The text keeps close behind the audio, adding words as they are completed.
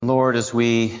Lord, as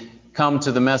we come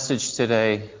to the message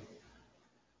today,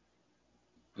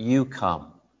 you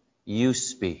come, you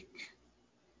speak,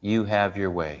 you have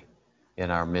your way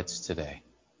in our midst today.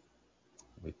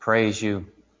 We praise you,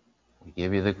 we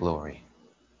give you the glory.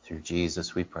 Through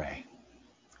Jesus we pray.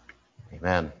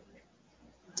 Amen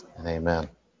and amen.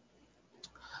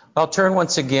 I'll turn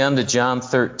once again to John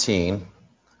 13.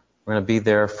 We're going to be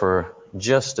there for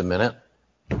just a minute.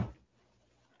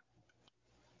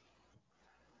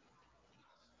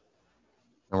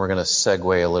 And we're going to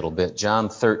segue a little bit. John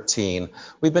 13.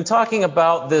 We've been talking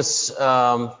about this.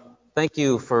 Thank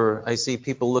you for, I see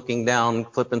people looking down,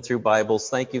 flipping through Bibles.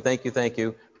 Thank you, thank you, thank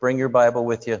you. Bring your Bible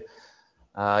with you.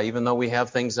 Even though we have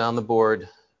things on the board,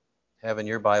 having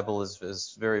your Bible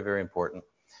is very, very important.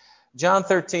 John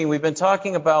 13, we've been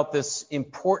talking about this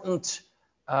important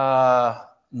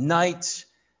night.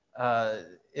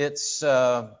 It's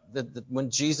when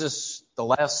Jesus, the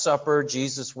Last Supper,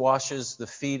 Jesus washes the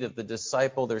feet of the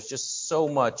disciple. There's just so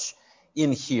much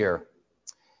in here.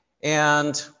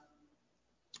 And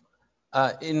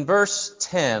in verse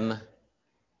 10,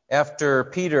 after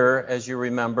Peter, as you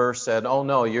remember, said, "Oh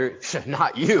no, you're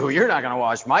not you. You're not going to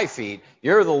wash my feet.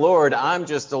 You're the Lord. I'm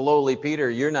just a lowly Peter.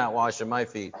 You're not washing my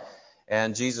feet."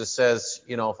 And Jesus says,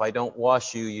 if I don't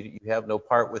wash you, you have no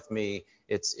part with me.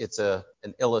 It's an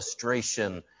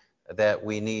illustration that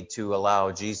we need to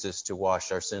allow Jesus to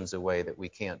wash our sins away, that we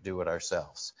can't do it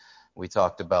ourselves. We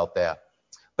talked about that.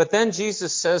 But then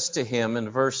Jesus says to him in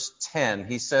verse 10,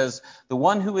 he says, "The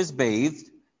one who is bathed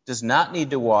does not need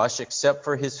to wash except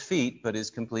for his feet, but is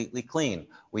completely clean."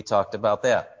 We talked about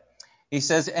that. He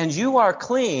says, "And you are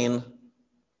clean,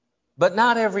 but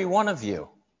not every one of you."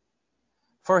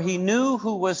 For he knew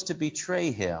who was to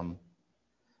betray him,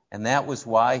 and that was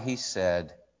why he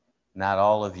said, "Not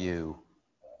all of you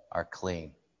are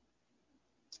clean."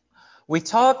 We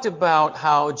talked about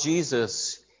how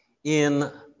Jesus,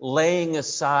 in laying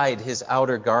aside his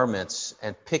outer garments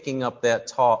and picking up that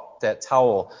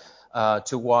towel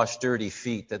to wash dirty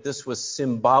feet, that this was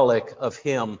symbolic of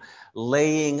him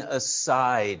laying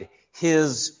aside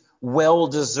his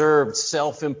well-deserved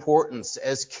self-importance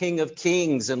as King of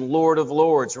Kings and Lord of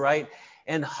Lords, right?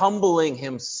 And humbling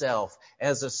himself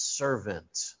as a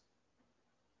servant.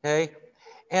 Okay?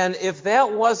 And if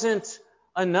that wasn't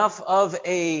enough of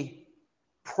a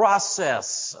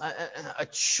process, a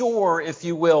chore, if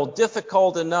you will,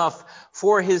 difficult enough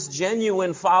for his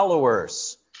genuine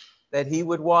followers, that he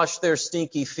would wash their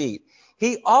stinky feet,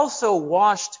 he also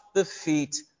washed the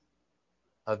feet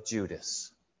of Judas.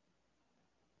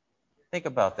 Think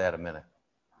about that a minute.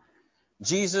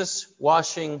 Jesus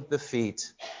washing the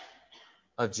feet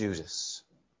of Judas.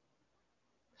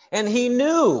 And he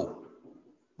knew,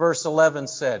 verse 11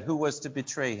 said, who was to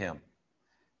betray him.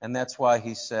 And that's why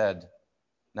he said,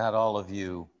 "Not all of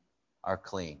you are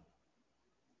clean."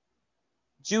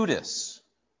 Judas,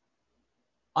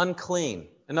 unclean.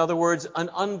 In other words, an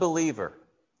unbeliever.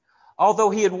 Although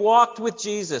he had walked with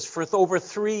Jesus for over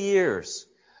 3 years,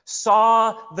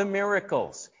 saw the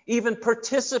miracles, even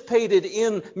participated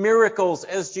in miracles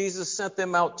as Jesus sent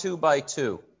them out 2 by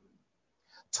 2.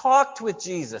 Talked with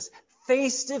Jesus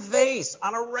face to face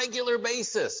on a regular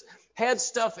basis. Had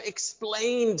stuff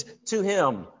explained to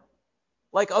him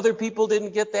like other people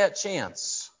didn't get that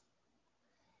chance.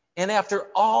 And after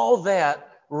all that,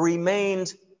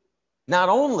 not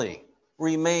only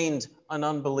remained an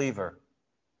unbeliever,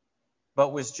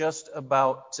 but was just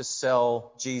about to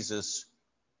sell Jesus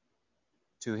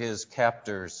to his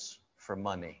captors for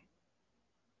money.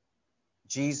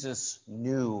 Jesus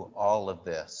knew all of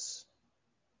this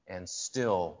and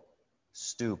still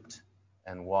stooped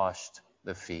and washed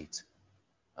the feet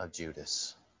of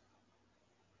Judas.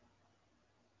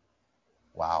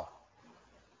 Wow.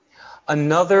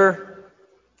 Another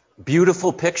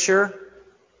beautiful picture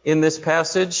in this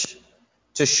passage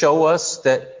to show us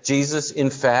that Jesus, in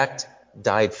fact,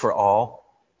 died for all.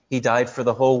 He died for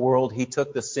the whole world. He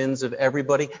took the sins of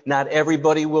everybody. Not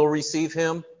everybody will receive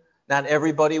him. Not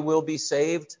everybody will be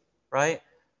saved, right?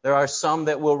 There are some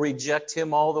that will reject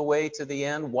him all the way to the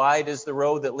end. Wide is the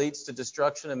road that leads to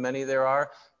destruction, and many there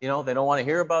are. They don't want to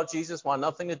hear about Jesus, want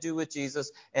nothing to do with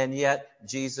Jesus, and yet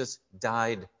Jesus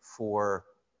died for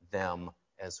them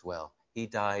as well. He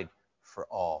died for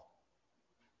all.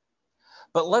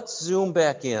 But let's zoom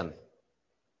back in.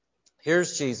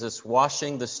 Here's Jesus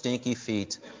washing the stinky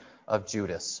feet of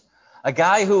Judas. A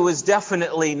guy who was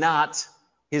definitely not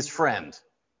his friend,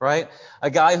 right? A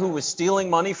guy who was stealing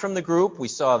money from the group, we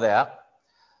saw that.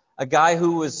 A guy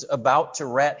who was about to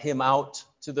rat him out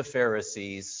to the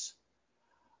Pharisees.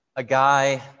 A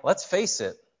guy, let's face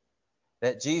it,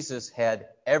 that Jesus had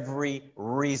every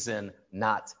reason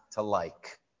not to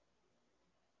like.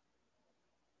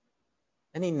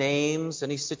 Any names,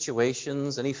 any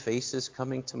situations, any faces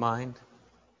coming to mind?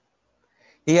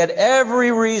 He had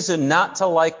every reason not to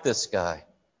like this guy.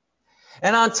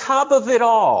 And on top of it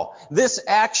all, this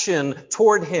action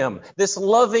toward him, this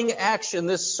loving action,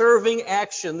 this serving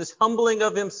action, this humbling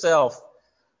of himself,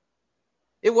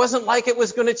 it wasn't like it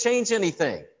was going to change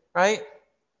anything, right?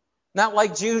 Not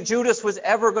like Judas was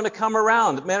ever going to come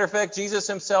around. Matter of fact, Jesus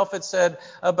himself had said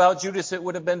about Judas, it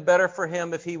would have been better for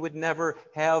him if he would never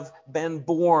have been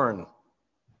born.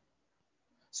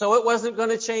 So it wasn't going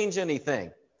to change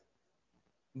anything.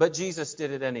 But Jesus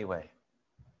did it anyway.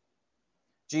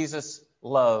 Jesus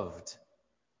loved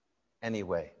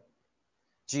anyway.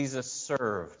 Jesus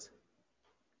served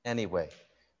anyway.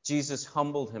 Jesus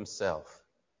humbled himself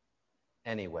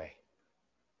anyway.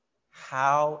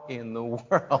 How in the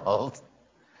world?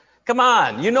 Come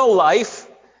on, you know life.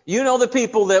 You know the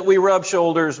people that we rub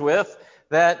shoulders with,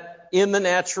 that in the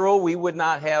natural we would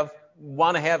not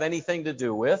want to have anything to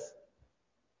do with.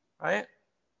 Right?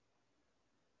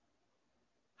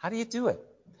 How do you do it?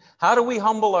 How do we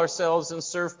humble ourselves and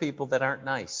serve people that aren't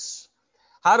nice?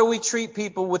 How do we treat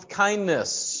people with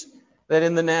kindness that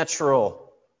in the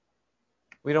natural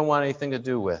we don't want anything to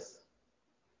do with?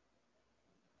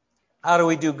 How do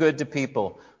we do good to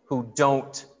people who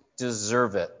don't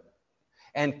deserve it?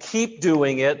 And keep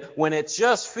doing it when it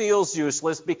just feels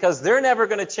useless because they're never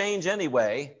going to change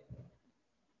anyway.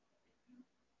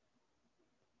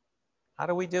 How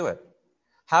do we do it?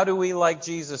 How do we, like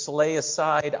Jesus, lay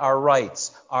aside our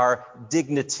rights, our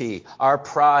dignity, our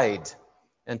pride,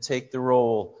 and take the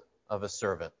role of a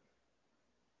servant?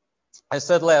 I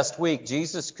said last week,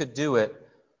 Jesus could do it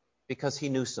because he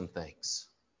knew some things.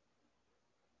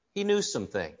 He knew some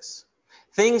things.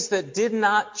 Things that did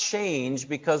not change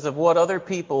because of what other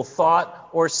people thought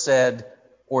or said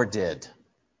or did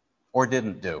or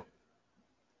didn't do.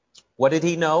 What did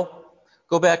he know?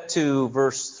 Go back to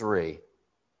verse 3.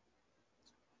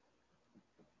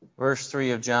 Verse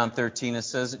 3 of John 13, it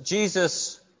says,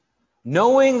 Jesus,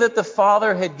 knowing that the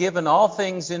Father had given all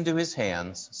things into his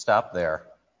hands, stop there.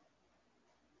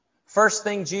 First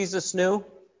thing Jesus knew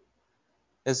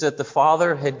is that the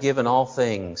Father had given all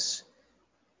things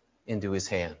into his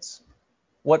hands.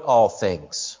 What all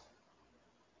things?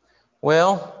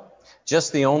 Well,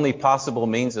 just the only possible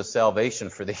means of salvation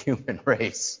for the human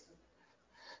race.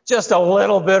 Just a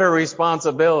little bit of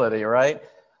responsibility, right?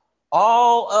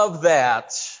 All of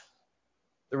that,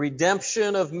 the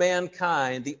redemption of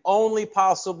mankind, the only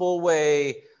possible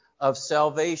way of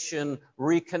salvation,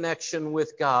 reconnection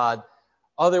with God.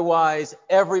 Otherwise,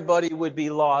 everybody would be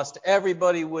lost.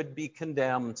 Everybody would be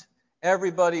condemned.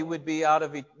 Everybody would be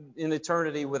in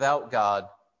eternity without God.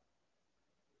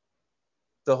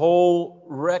 The whole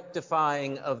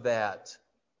rectifying of that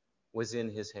was in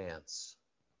his hands.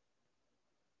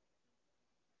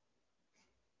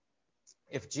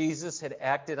 If Jesus had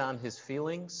acted on his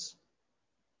feelings,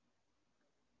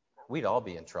 we'd all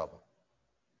be in trouble.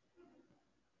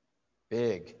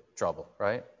 Big trouble,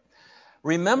 right?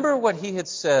 Remember what he had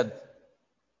said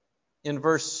in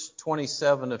verse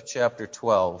 27 of chapter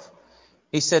 12.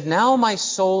 He said, now my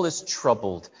soul is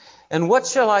troubled. And what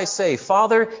shall I say?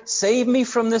 Father, save me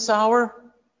from this hour?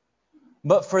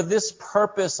 But for this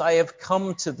purpose I have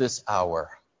come to this hour.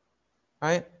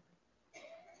 Right?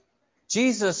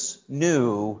 Jesus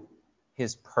knew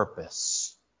his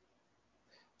purpose.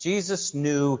 Jesus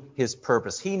knew his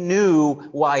purpose. He knew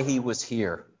why he was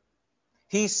here.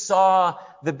 He saw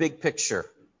the big picture.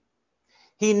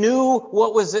 He knew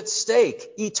what was at stake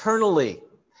eternally.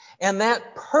 And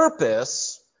that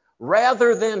purpose,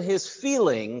 rather than his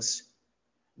feelings,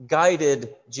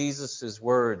 guided Jesus'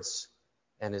 words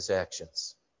and his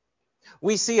actions.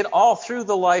 We see it all through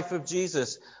the life of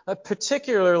Jesus,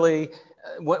 particularly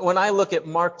when I look at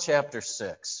Mark chapter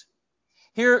 6.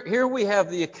 Here we have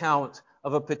the account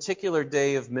of a particular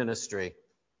day of ministry.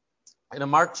 In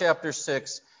Mark chapter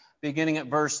 6, beginning at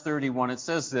verse 31, it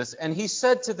says this, and he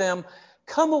said to them,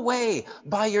 come away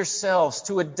by yourselves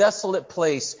to a desolate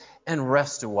place and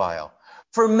rest a while.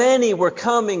 For many were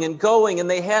coming and going, and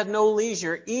they had no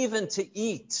leisure even to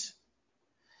eat.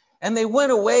 And they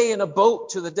went away in a boat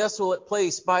to the desolate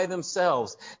place by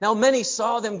themselves. Now many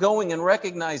saw them going and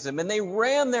recognized them, and they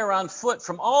ran there on foot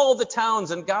from all the towns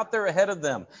and got there ahead of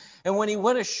them. And when he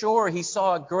went ashore, he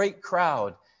saw a great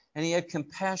crowd, and he had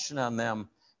compassion on them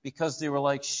because they were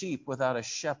like sheep without a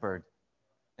shepherd.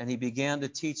 And he began to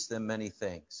teach them many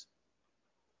things.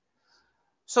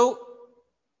 So,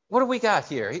 what do we got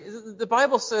here? The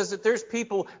Bible says that there's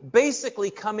people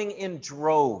basically coming in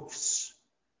droves.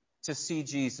 to see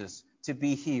Jesus, to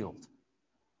be healed.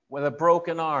 With a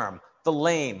broken arm, the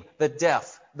lame, the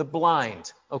deaf, the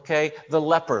blind, okay, the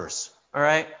lepers, all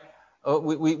right?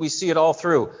 We see it all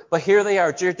through. But here they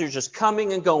are. They're just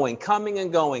coming and going, coming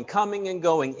and going, coming and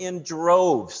going in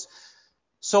droves.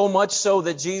 So much so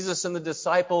that Jesus and the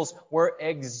disciples were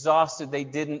exhausted. They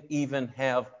didn't even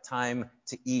have time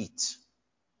to eat.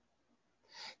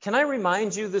 Can I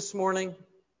remind you this morning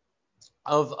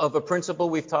of a principle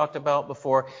we've talked about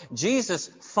before? Jesus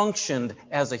functioned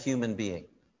as a human being.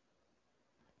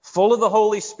 Full of the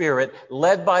Holy Spirit,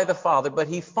 led by the Father, but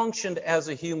he functioned as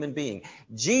a human being.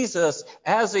 Jesus,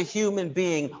 as a human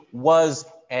being, was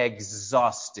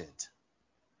exhausted.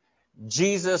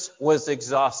 Jesus was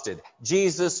exhausted.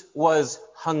 Jesus was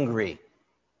hungry.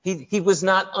 He was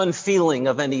not unfeeling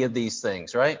of any of these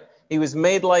things, right? He was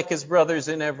made like his brothers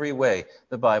in every way,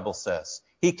 the Bible says.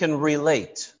 He can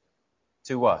relate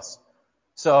to us.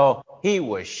 So he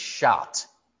was shot.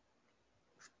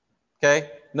 Okay?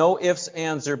 No ifs,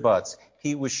 ands, or buts.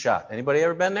 He was shot. Anybody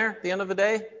ever been there at the end of the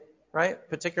day? Right?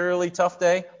 Particularly tough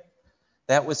day?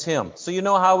 That was him. So you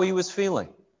know how he was feeling.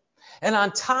 And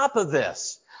on top of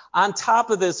this,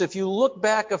 if you look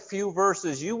back a few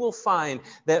verses, you will find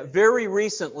that very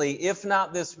recently, if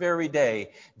not this very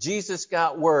day, Jesus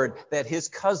got word that his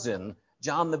cousin,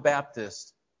 John the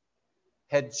Baptist,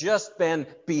 had just been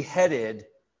beheaded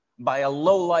by a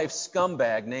low-life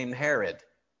scumbag named Herod.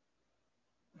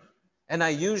 And I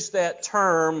use that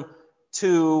term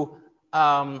to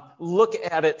look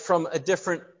at it from a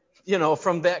different,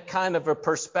 from that kind of a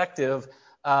perspective.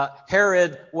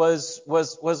 Herod was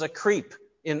a creep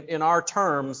in our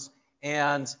terms,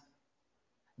 and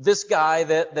this guy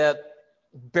that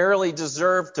barely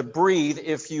deserved to breathe,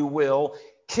 if you will,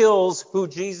 kills who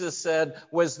Jesus said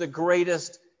was the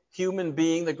greatest human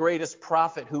being, the greatest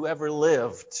prophet who ever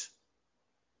lived.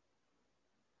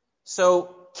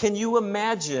 So, can you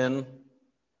imagine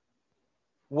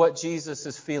what Jesus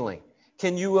is feeling?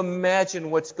 Can you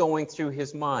imagine what's going through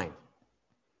his mind?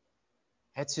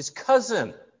 That's his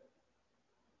cousin.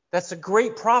 That's a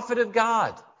great prophet of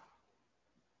God.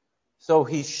 So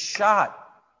he's shot.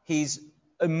 He's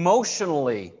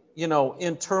emotionally,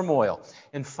 in turmoil.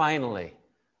 And finally,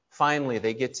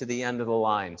 they get to the end of the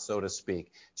line, so to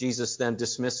speak. Jesus then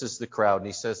dismisses the crowd and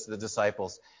he says to the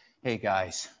disciples, "Hey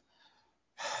guys,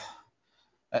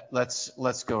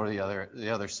 let's go to the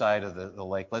other side of the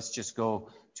lake. Let's just go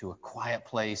to a quiet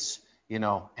place,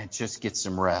 and just get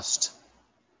some rest."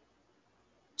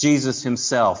 Jesus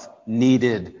himself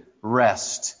needed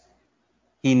rest.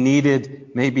 He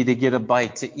needed maybe to get a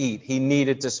bite to eat. He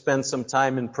needed to spend some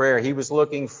time in prayer. He was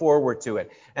looking forward to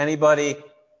it. Anybody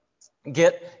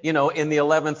get, in the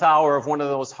 11th hour of one of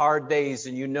those hard days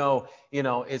and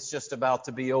it's just about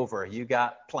to be over. You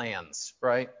got plans,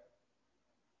 right?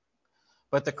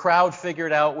 But the crowd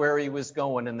figured out where he was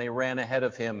going, and they ran ahead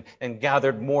of him and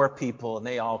gathered more people, and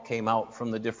they all came out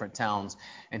from the different towns.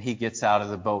 And he gets out of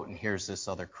the boat, and here's this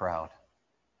other crowd.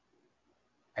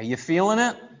 Are you feeling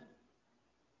it?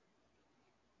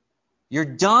 You're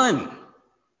done.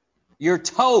 You're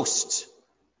toast.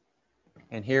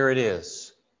 And here it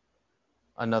is,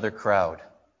 another crowd.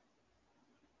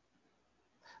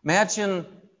 Imagine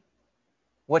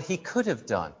what he could have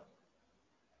done.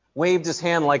 Waved his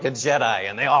hand like a Jedi,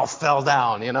 and they all fell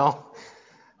down,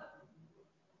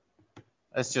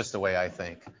 That's just the way I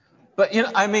think. But,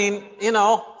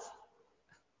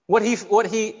 what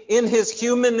he in his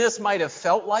humanness might have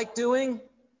felt like doing,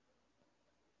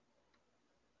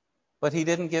 but he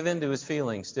didn't give in to his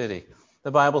feelings, did he?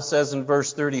 The Bible says in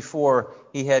verse 34,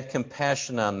 he had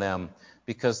compassion on them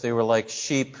because they were like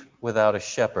sheep without a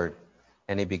shepherd,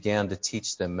 and he began to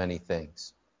teach them many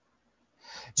things.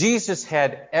 Jesus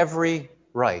had every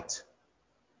right.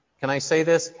 Can I say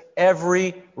this?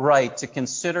 Every right to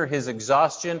consider his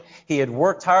exhaustion. He had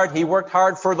worked hard. He worked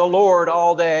hard for the Lord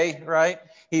all day, right?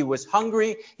 He was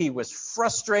hungry. He was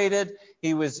frustrated.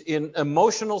 He was in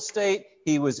emotional state.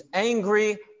 He was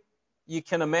angry. You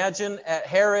can imagine at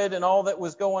Herod and all that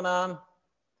was going on.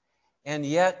 And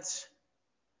yet,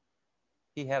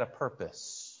 he had a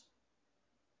purpose.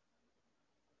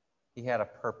 He had a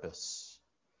purpose.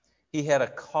 He had a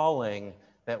calling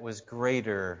that was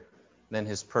greater than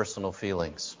his personal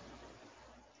feelings.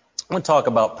 I want to talk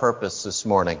about purpose this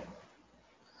morning.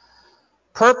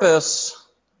 Purpose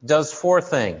does 4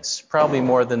 things, probably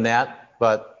more than that,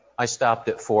 but I stopped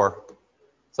at 4.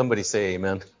 Somebody say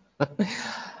amen.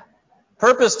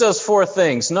 Purpose does 4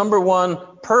 things. Number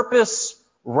 1, purpose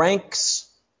ranks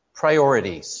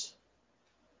priorities.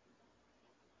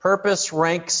 Purpose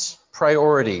ranks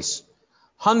priorities.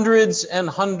 Hundreds and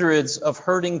hundreds of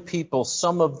hurting people,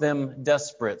 some of them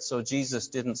desperate. So Jesus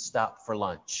didn't stop for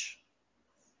lunch.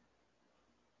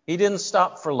 He didn't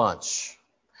stop for lunch.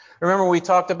 Remember, we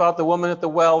talked about the woman at the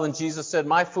well, and Jesus said,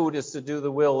 "My food is to do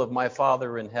the will of my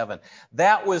Father in heaven."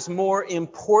 That was more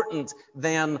important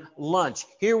than lunch.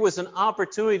 Here was an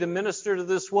opportunity to minister to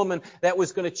this woman that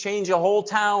was going to change a whole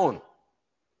town.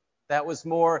 That was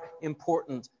more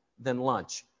important than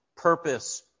lunch.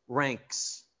 Purpose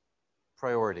ranks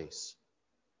priorities.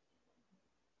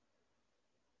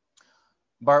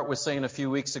 Bart was saying a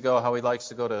few weeks ago how he likes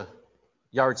to go to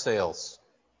yard sales.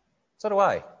 So do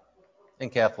I,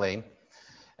 and Kathleen.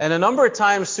 And a number of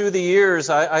times through the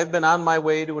years, I've been on my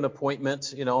way to an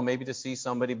appointment, maybe to see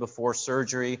somebody before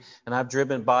surgery, and I've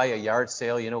driven by a yard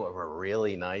sale, of a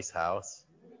really nice house.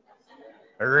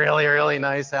 A really, really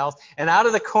nice house. And out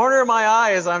of the corner of my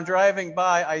eye as I'm driving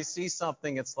by, I see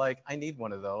something. It's like, I need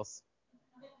one of those.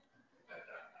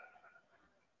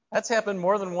 That's happened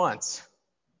more than once.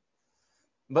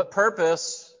 But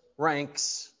purpose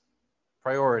ranks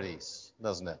priorities,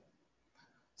 doesn't it?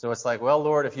 So it's like, well,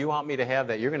 Lord, if you want me to have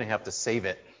that, you're going to have to save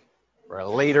it for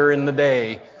later in the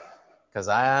day because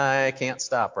I can't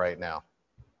stop right now.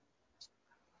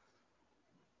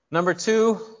 Number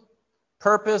 2,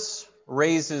 purpose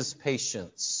raises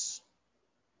patience.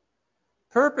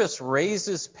 Purpose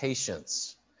raises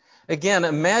patience. Again,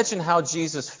 imagine how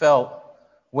Jesus felt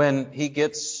when he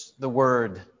gets the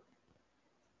word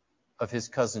of his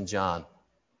cousin John.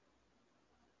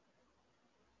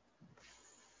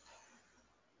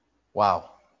 Wow.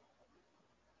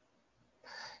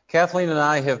 Kathleen and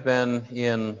I have been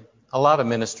in a lot of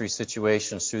ministry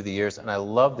situations through the years, and I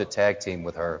love the tag team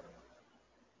with her.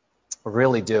 I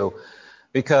really do.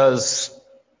 Because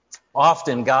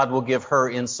often God will give her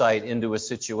insight into a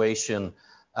situation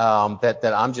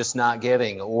that I'm just not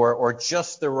getting, or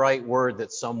just the right word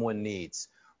that someone needs.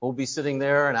 We'll be sitting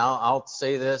there, and I'll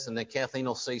say this, and then Kathleen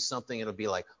will say something, and it'll be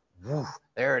like, whoo,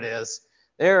 there it is.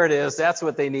 There it is. That's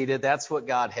what they needed. That's what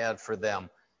God had for them.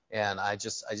 And I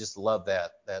just love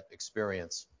that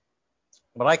experience.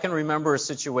 But I can remember a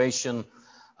situation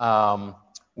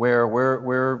where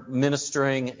we're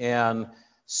ministering, and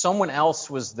someone else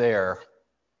was there,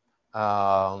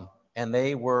 and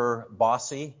they were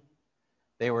bossy.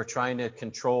 They were trying to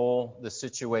control the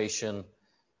situation,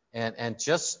 and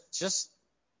just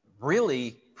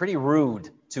really pretty rude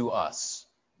to us.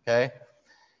 Okay?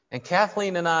 And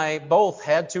Kathleen and I both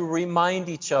had to remind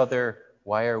each other,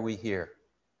 why are we here?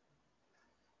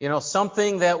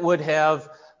 Something that would have,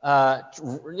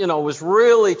 was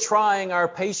really trying our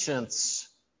patience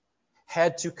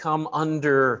had to come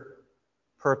under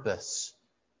purpose.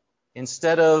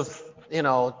 Instead of,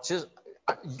 just,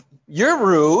 you're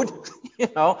rude,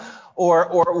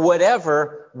 or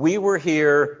whatever, we were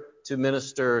here to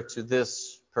minister to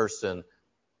this person.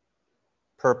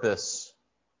 Purpose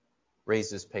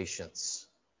raises patience.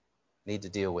 Need to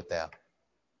deal with that.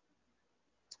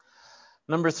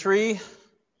 Number 3,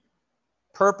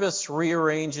 purpose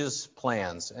rearranges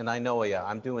plans. And I know,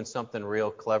 I'm doing something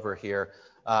real clever here.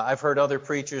 I've heard other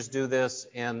preachers do this,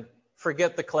 and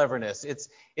forget the cleverness.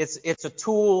 It's a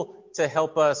tool to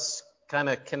help us kind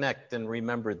of connect and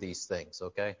remember these things,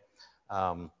 okay?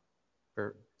 Not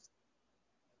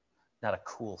a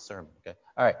cool sermon, okay?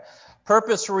 All right.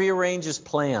 Purpose rearranges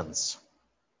plans.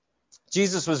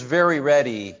 Jesus was very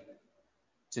ready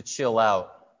to chill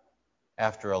out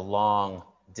after a long,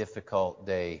 difficult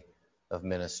day of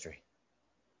ministry.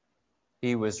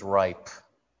 He was ripe.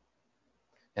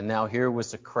 And now here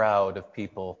was a crowd of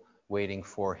people waiting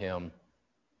for him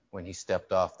when he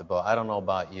stepped off the boat. I don't know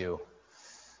about you,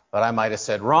 but I might have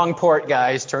said, wrong port,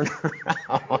 guys, turn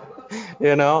around,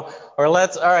 Or all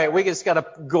right, we just got to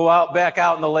go back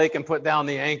out in the lake and put down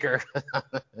the anchor.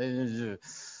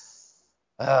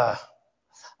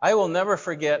 I will never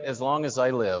forget, as long as I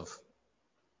live,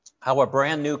 how a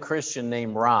brand new Christian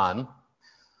named Ron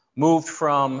moved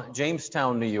from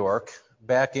Jamestown, New York,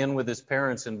 back in with his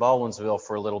parents in Baldwinsville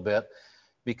for a little bit,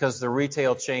 because the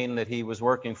retail chain that he was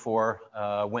working for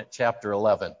went Chapter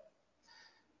 11.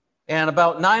 And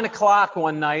about 9 o'clock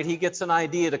one night, he gets an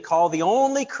idea to call the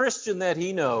only Christian that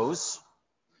he knows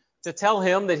to tell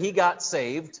him that he got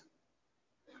saved.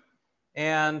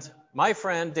 And my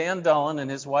friend Dan Dullen and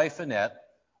his wife Annette,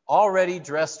 already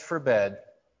dressed for bed,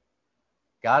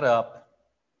 got up,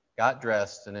 got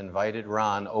dressed, and invited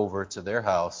Ron over to their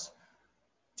house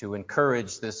to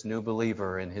encourage this new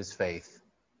believer in his faith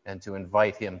and to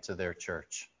invite him to their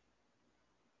church.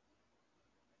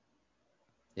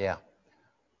 Yeah.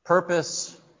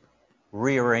 Purpose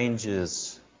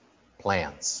rearranges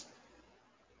plans.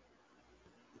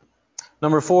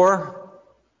 Number 4,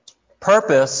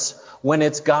 Purpose, when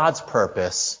it's God's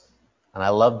purpose, and I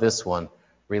love this one,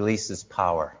 releases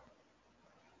power.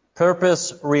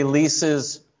 Purpose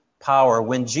releases power.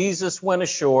 When Jesus went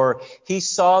ashore, he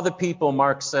saw the people,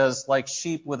 Mark says, like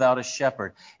sheep without a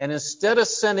shepherd. And instead of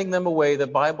sending them away, the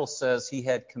Bible says he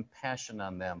had compassion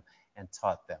on them and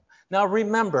taught them. Now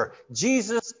remember,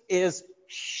 Jesus is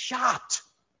shot,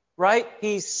 right?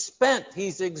 He's spent,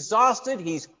 he's exhausted,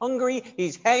 he's hungry,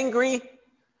 he's hangry,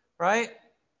 right?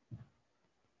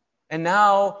 And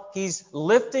now he's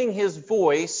lifting his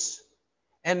voice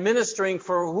and ministering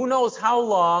for who knows how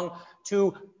long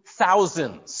to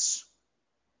thousands.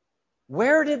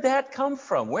 Where did that come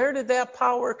from? Where did that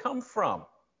power come from?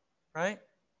 Right?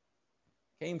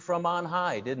 Came from on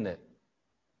high, didn't it?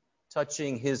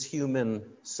 Touching his human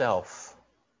self.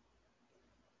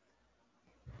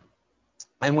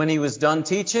 And when he was done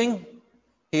teaching,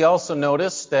 he also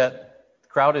noticed that the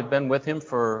crowd had been with him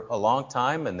for a long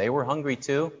time and they were hungry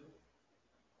too.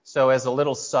 So as a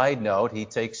little side note, he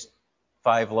takes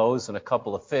 5 loaves and a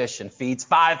couple of fish and feeds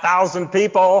 5,000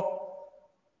 people.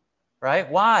 Right?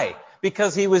 Why?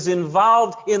 Because he was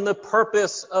involved in the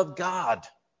purpose of God.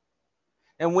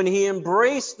 And when he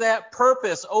embraced that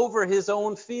purpose over his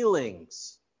own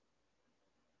feelings,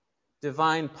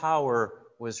 divine power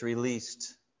was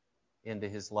released into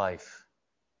his life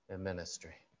and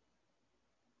ministry.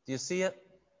 Do you see it?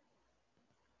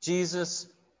 Jesus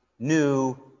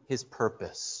knew his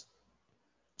purpose,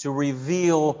 to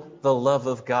reveal the love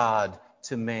of God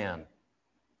to man,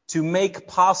 to make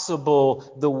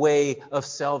possible the way of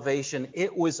salvation.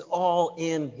 It was all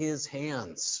in his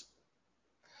hands.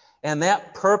 And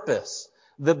that purpose,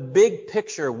 the big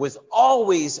picture, was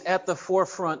always at the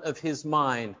forefront of his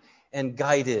mind and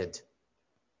guided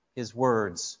his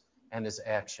words and his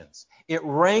actions. It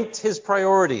ranked his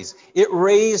priorities. It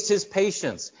raised his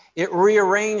patience. It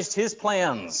rearranged his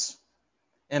plans.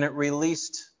 And it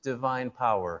released divine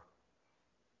power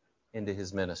into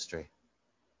his ministry.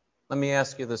 Let me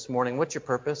ask you this morning, what's your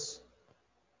purpose?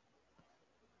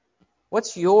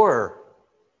 What's your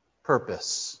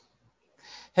purpose?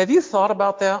 Have you thought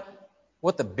about that?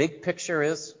 What the big picture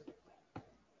is?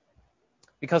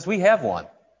 Because we have one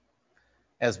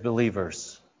as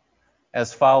believers,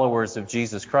 as followers of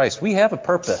Jesus Christ. We have a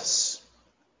purpose.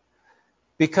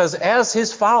 Because as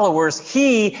his followers,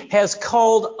 he has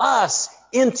called us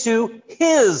into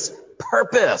his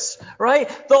purpose, right?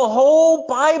 The whole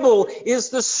Bible is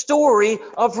the story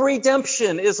of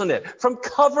redemption, isn't it? From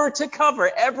cover to cover,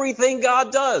 everything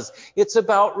God does, it's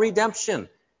about redemption.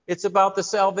 It's about the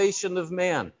salvation of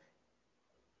man.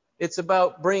 It's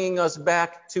about bringing us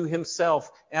back to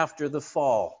himself after the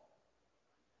fall,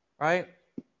 right?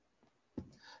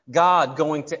 God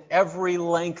going to every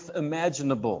length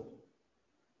imaginable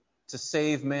to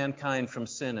save mankind from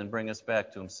sin and bring us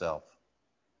back to himself.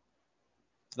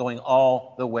 Going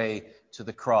all the way to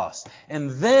the cross.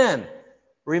 And then,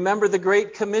 remember the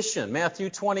Great Commission, Matthew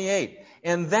 28.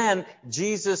 And then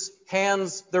Jesus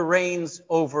hands the reins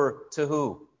over to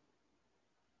who?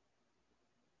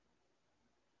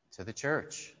 To the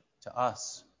church, to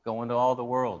us. Go into all the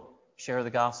world, share the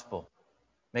gospel,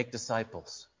 make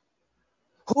disciples.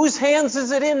 Whose hands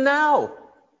is it in now?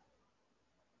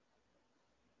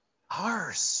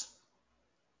 Ours.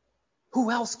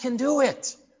 Who else can do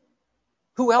it?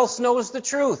 Who else knows the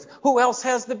truth? Who else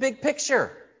has the big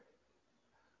picture?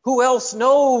 Who else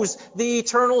knows the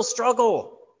eternal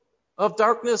struggle of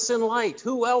darkness and light?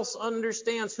 Who else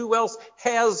understands? Who else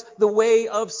has the way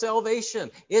of salvation?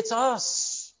 It's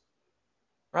us,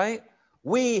 right?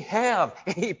 We have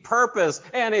a purpose,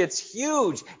 and it's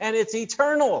huge, and it's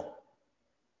eternal.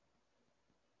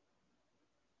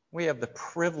 We have the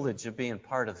privilege of being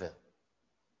part of it.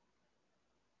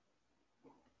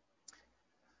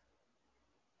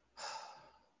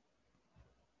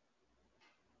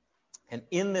 And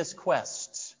in this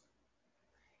quest,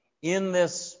 in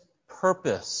this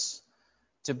purpose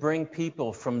to bring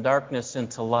people from darkness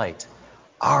into light,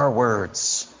 our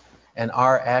words and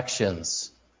our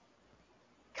actions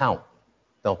count,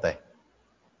 don't they?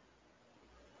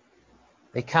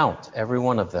 They count, every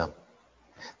one of them.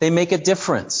 They make a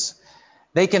difference.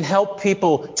 They can help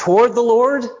people toward the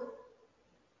Lord,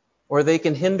 or they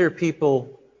can hinder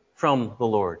people from the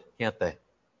Lord, can't they?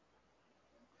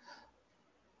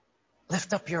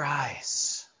 Lift up your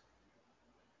eyes.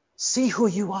 See who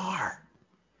you are.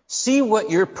 See what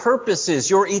your purpose is,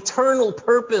 your eternal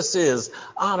purpose is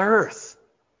on earth.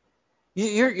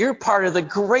 You're part of the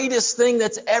greatest thing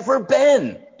that's ever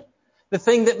been. The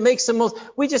thing that makes the most.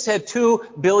 We just had 2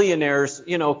 billionaires,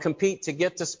 compete to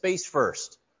get to space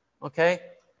first. Okay?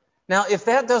 Now, if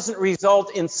that doesn't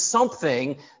result in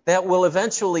something that will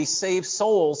eventually save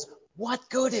souls, what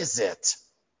good is it?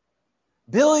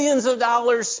 Billions of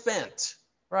dollars spent,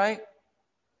 right?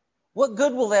 What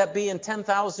good will that be in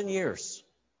 10,000 years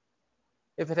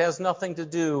if it has nothing to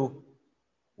do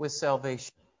with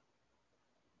salvation?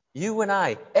 You and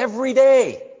I, every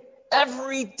day,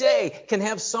 can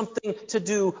have something to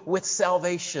do with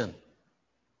salvation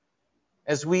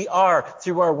as we are,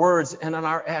 through our words and in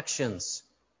our actions,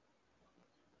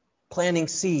 planting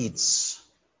seeds.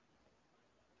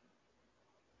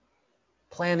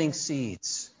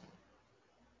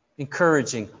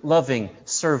 Encouraging, loving,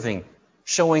 serving,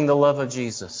 showing the love of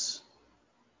Jesus.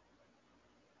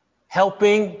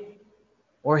 Helping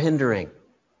or hindering,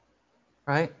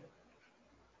 right?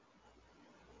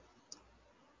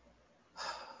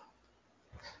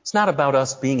 It's not about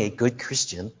us being a good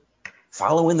Christian,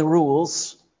 following the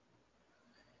rules.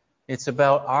 It's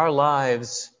about our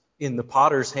lives in the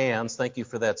potter's hands. Thank you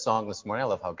for that song this morning. I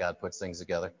love how God puts things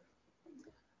together.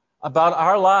 About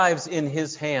our lives in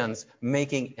His hands,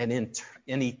 making an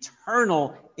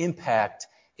eternal impact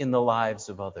in the lives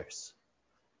of others.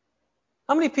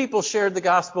 How many people shared the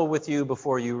gospel with you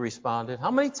before you responded?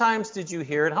 How many times did you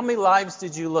hear it? How many lives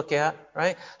did you look at,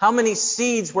 right? How many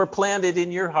seeds were planted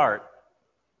in your heart?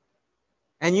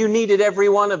 And you needed every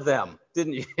one of them,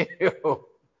 didn't you?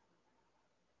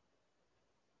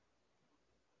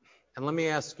 And let me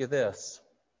ask you this,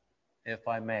 if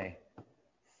I may.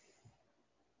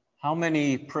 How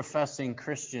many professing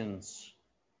Christians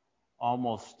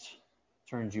almost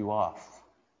turned you off?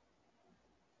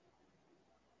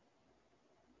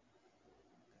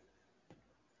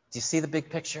 Do you see the big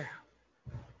picture?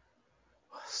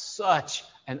 Such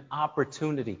an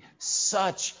opportunity,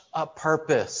 such a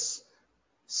purpose,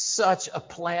 such a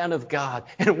plan of God.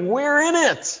 And we're in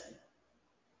it.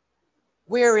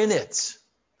 We're in it.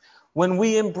 When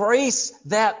we embrace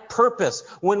that purpose,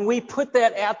 when we put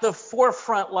that at the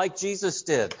forefront like Jesus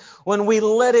did, when we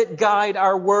let it guide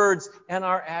our words and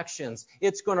our actions,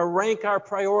 it's going to rank our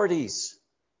priorities.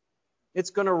 It's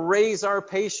going to raise our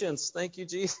patience. Thank you,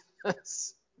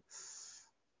 Jesus.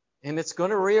 And it's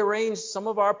going to rearrange some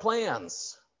of our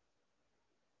plans.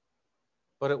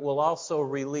 But it will also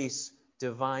release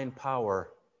divine power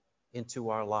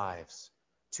into our lives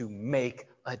to make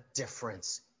a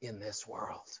difference in this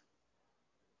world.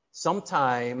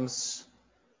 Sometimes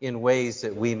in ways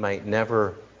that we might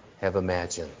never have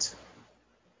imagined.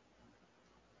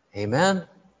 Amen?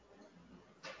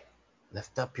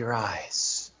 Lift up your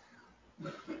eyes.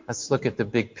 Let's look at the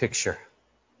big picture.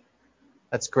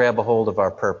 Let's grab a hold of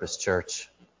our purpose, church.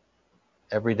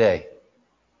 Every day.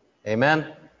 Amen?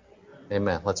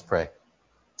 Amen. Let's pray.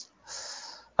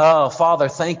 Oh, Father,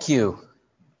 thank you.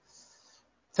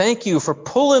 Thank you for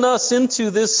pulling us into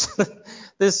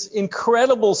this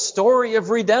incredible story of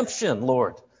redemption,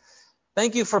 Lord.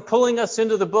 Thank you for pulling us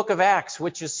into the book of Acts,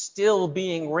 which is still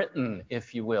being written,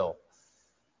 if you will.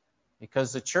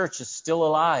 Because the church is still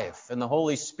alive and the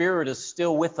Holy Spirit is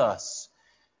still with us.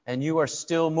 And you are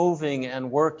still moving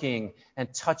and working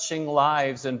and touching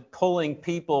lives and pulling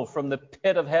people from the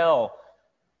pit of hell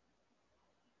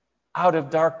out of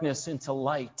darkness into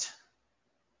light.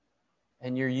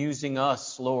 And you're using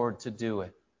us, Lord, to do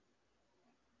it.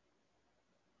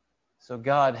 So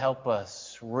God, help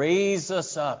us. Raise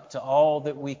us up to all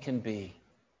that we can be.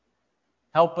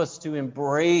 Help us to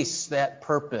embrace that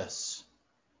purpose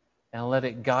and let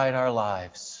it guide our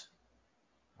lives,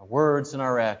 our words and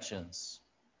our actions,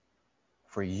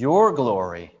 for your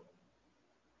glory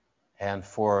and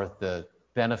for the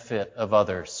benefit of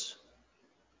others,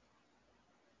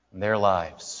 their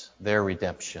lives, their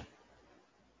redemption.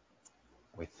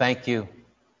 We thank you,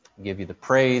 give you the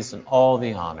praise and all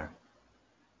the honor.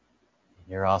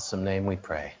 In your awesome name we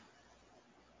pray.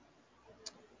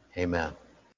 Amen.